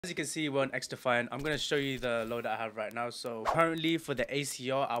As you can see, we're on Xdefiant. I'm gonna show you the load that I have right now. So currently for the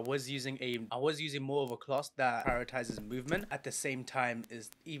ACR, I was using more of a class that prioritizes movement. At the same time,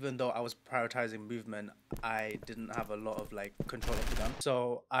 even though I was prioritizing movement, I didn't have a lot of like control of the gun.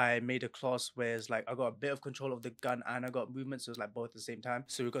 So I made a class where it's like I got a bit of control of the gun and I got movement, so it's like both at the same time.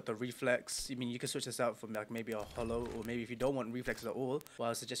 So we got the reflex. I mean, you can switch this out from like maybe a hollow, or maybe if you don't want reflexes at all, what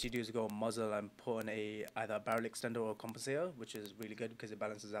I suggest you do is go muzzle and put on either a barrel extender or a compensator, which is really good because it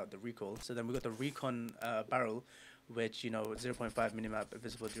balances out the recoil. So then we got the recon barrel, which, you know, 0.5 minimap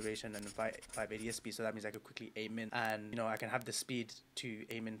visible duration and 5 ADS speed, so that means I can quickly aim in, and you know, I can have the speed to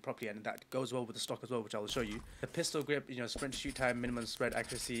aim in properly, and that goes well with the stock as well, which I will show you. The pistol grip, you know, sprint shoot time, minimum spread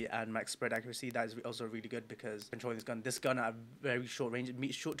accuracy, and max spread accuracy, that is also really good because controlling this gun at very short range,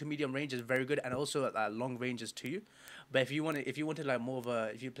 short to medium range, is very good, and also at long ranges too. But if you wanted like more of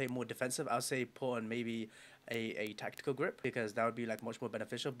a, if you play more defensive, I'll say put on maybe a tactical grip, because that would be like much more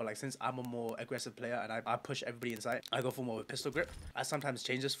beneficial. But like, since I'm a more aggressive player and I push everybody inside, I go for more of a pistol grip. I sometimes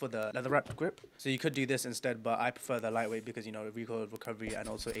change this for the leather wrapped grip, so you could do this instead, but I prefer the lightweight because, you know, recoil recovery and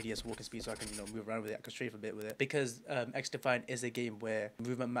also ADS walking speed, so I can, you know, move around with it. I can strafe a bit with it, because Xdefiant is a game where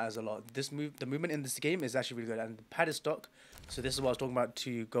movement matters a lot. The movement in this game is actually really good, and the pad is stock. So this is what I was talking about,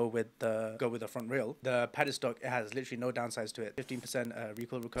 to go with the front rail. The pad is stock. It has literally no downsides to it. 15%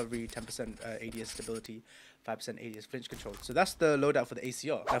 recoil recovery, 10% ADS stability, 5% ADS flinch control. So that's the loadout for the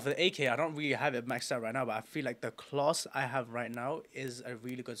ACR. Now for the AK, I don't really have it maxed out right now, but I feel like the class I have right now is a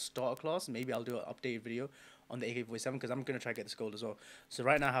really good starter class. Maybe I'll do an updated video on the AK47 because I'm going to try to get this gold as well. So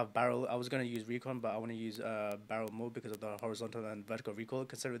right now I have barrel. I was going to use recon, but I want to use barrel more because of the horizontal and vertical recoil,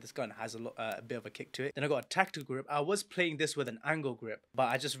 considering this gun has a bit of a kick to it. Then I got a tactical grip. I was playing this with an angle grip, but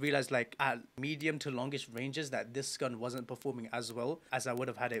I just realized like at medium to longish ranges that this gun wasn't performing as well as I would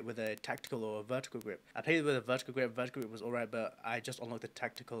have had it with a tactical or a vertical grip. I played with a vertical grip. Vertical grip was alright, but I just unlocked the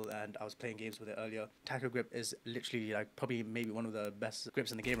tactical and I was playing games with it earlier. Tactical grip is literally like probably maybe one of the best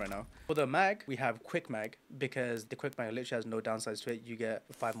grips in the game right now. For the mag, we have quick mag, because the quick mag literally has no downsides to it. You get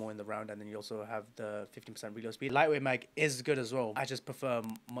 5 more in the round, and then you also have the 15% reload speed. Lightweight mag is good as well. I just prefer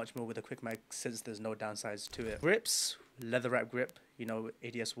much more with the quick mag since there's no downsides to it. Grips, leather wrap grip, you know,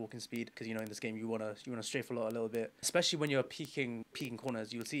 ADS walking speed, because, you know, in this game you wanna strafe a little bit, especially when you're peeking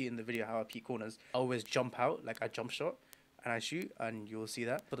corners. You'll see in the video how I peek corners. I always jump out, like I jump shot and I shoot, and you'll see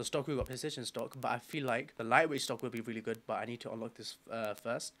that. For the stock, we got precision stock, but I feel like the lightweight stock will be really good, but I need to unlock this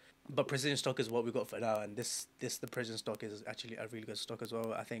first. But precision stock is what we got for now, and the precision stock is actually a really good stock as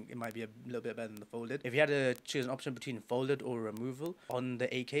well. I think it might be a little bit better than the folded. If you had to choose an option between folded or removal on the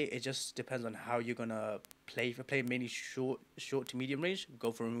AK, it just depends on how you're gonna play. If you play mainly short to medium range,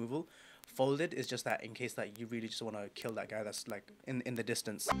 go for removal. Folded is just that in case that you really just want to kill that guy that's like in the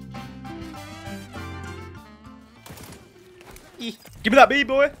distance. Give me that B,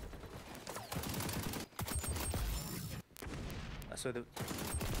 boy. That's where the...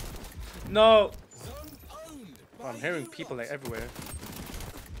 No! Oh, I'm hearing people like everywhere.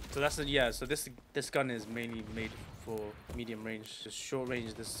 So that's the, yeah, so this gun is mainly made for medium range. Just short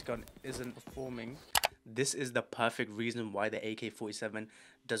range, this gun isn't performing. This is the perfect reason why the AK47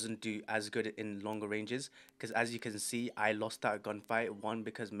 doesn't do as good in longer ranges, because as you can see, I lost that gunfight. One,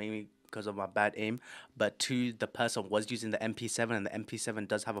 mainly because of my bad aim, but two, the person was using the MP7, and the MP7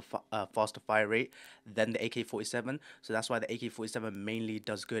 does have a faster fire rate than the AK47, so that's why the AK47 mainly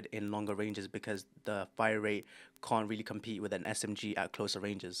does good in longer ranges, because the fire rate can't really compete with an SMG at closer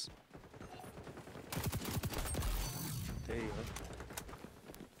ranges. There you go.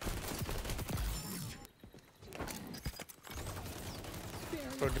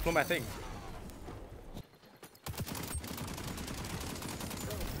 Bro, deploy my thing.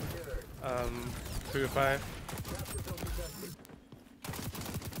 Purify.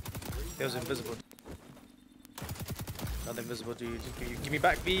 It was invisible. Not invisible, dude. Give me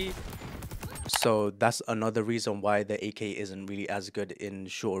back B. So that's another reason why the AK isn't really as good in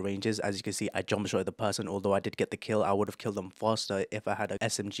shorter ranges. As you can see, I jump shot at the person. Although I did get the kill, I would have killed them faster if I had a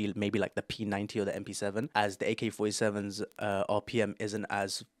SMG, maybe like the P90 or the MP7, as the AK47's RPM isn't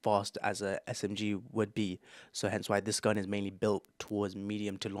as fast as a SMG would be. So hence why this gun is mainly built towards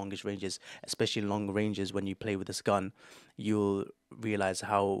medium to longish ranges. Especially in long ranges, when you play with this gun, you'll realize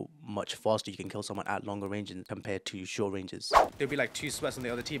how much faster you can kill someone at longer ranges compared to short ranges. There'll be like 2 sweats on the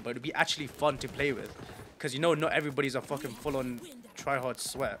other team, but it'll be actually fun to play with, because, you know, not everybody's a fucking full-on try-hard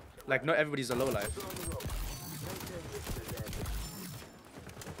sweat. Like, not everybody's a lowlife.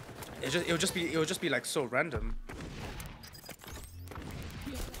 It'll just be like so random.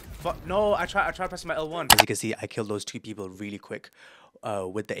 But no, I try pressing my L1. As you can see, I killed those 2 people really quick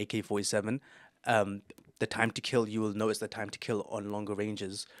with the AK47. the time to kill, you will notice the time to kill on longer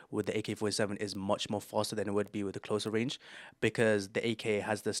ranges with the AK47 is much more faster than it would be with the closer range, because the AK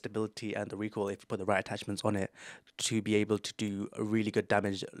has the stability and the recoil, if you put the right attachments on it, to be able to do really good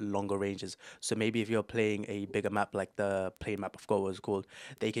damage longer ranges. So maybe if you're playing a bigger map like the plane map, I forgot what it was called,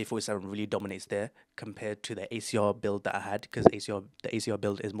 the AK47 really dominates there compared to the ACR build that I had, because the ACR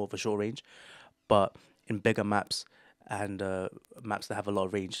build is more of a short range. But in bigger maps and maps that have a lot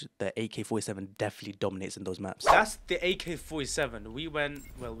of range, the AK47 definitely dominates in those maps. That's the AK47. We went,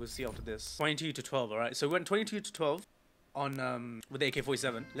 well, we'll see after this, 22 to 12, alright? So we went 22 to 12 on with the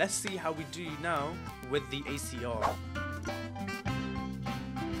AK47. Let's see how we do now with the ACR.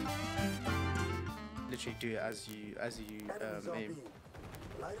 Literally do it as you aim.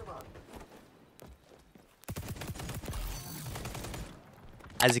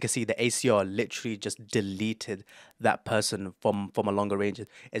 As you can see, the ACR literally just deleted that person from a longer range.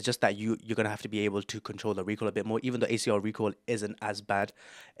 It's just that you're gonna have to be able to control the recoil a bit more. Even though ACR recoil isn't as bad,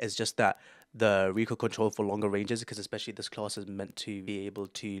 it's just that the recoil control for longer ranges, because especially this class is meant to be able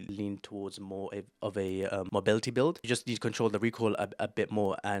to lean towards more of a mobility build. You just need to control the recoil a bit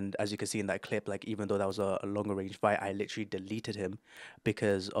more. And as you can see in that clip, like, even though that was a longer range fight, I literally deleted him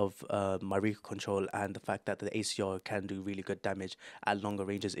because of my recoil control and the fact that the ACR can do really good damage at longer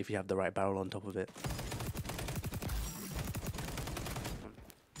ranges if you have the right barrel on top of it.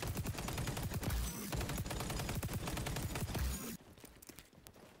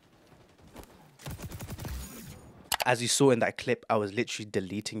 As you saw in that clip, I was literally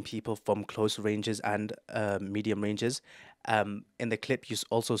deleting people from close ranges and medium ranges. In the clip, you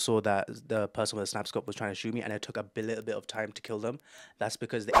also saw that the person with a snap scope was trying to shoot me, and it took a little bit of time to kill them. That's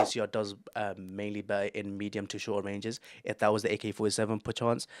because the ACR does mainly better in medium to short ranges. If that was the AK47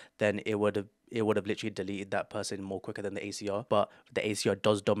 perchance, then it would have literally deleted that person more quicker than the ACR. But the ACR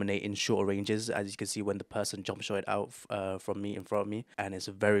does dominate in short ranges, as you can see when the person jump shot out from me in front of me, and it's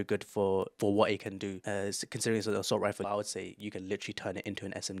very good for what it can do. Considering it's an assault rifle, I would say you can literally turn it into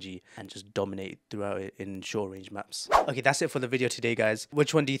an SMG and just dominate throughout it in short range maps. Okay, that's it for the video today, guys.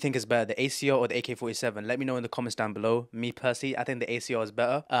 Which one do you think is better, the ACR or the AK47? Let me know in the comments down below. Me personally, I think the ACR is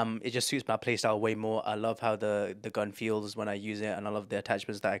better. It just suits my playstyle way more. I love how the gun feels when I use it, and I love the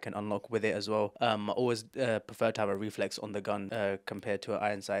attachments that I can unlock with it as well. I always prefer to have a reflex on the gun compared to an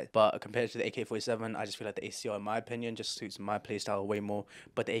iron sight, but compared to the AK47, I just feel like the ACR, in my opinion, just suits my playstyle way more.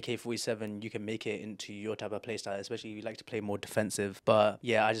 But the AK47, you can make it into your type of playstyle, especially if you like to play more defensive. But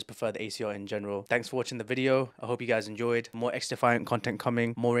yeah, I just prefer the ACR in general. Thanks for watching the video. I hope you guys enjoyed. More Xdefiant content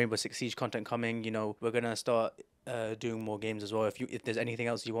coming, more Rainbow Six Siege content coming. You know, we're gonna start doing more games as well. If there's anything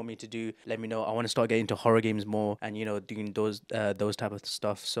else you want me to do, let me know. I want to start getting into horror games more, and you know, doing those type of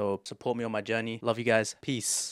stuff. So support me on my journey. Love you guys. Peace.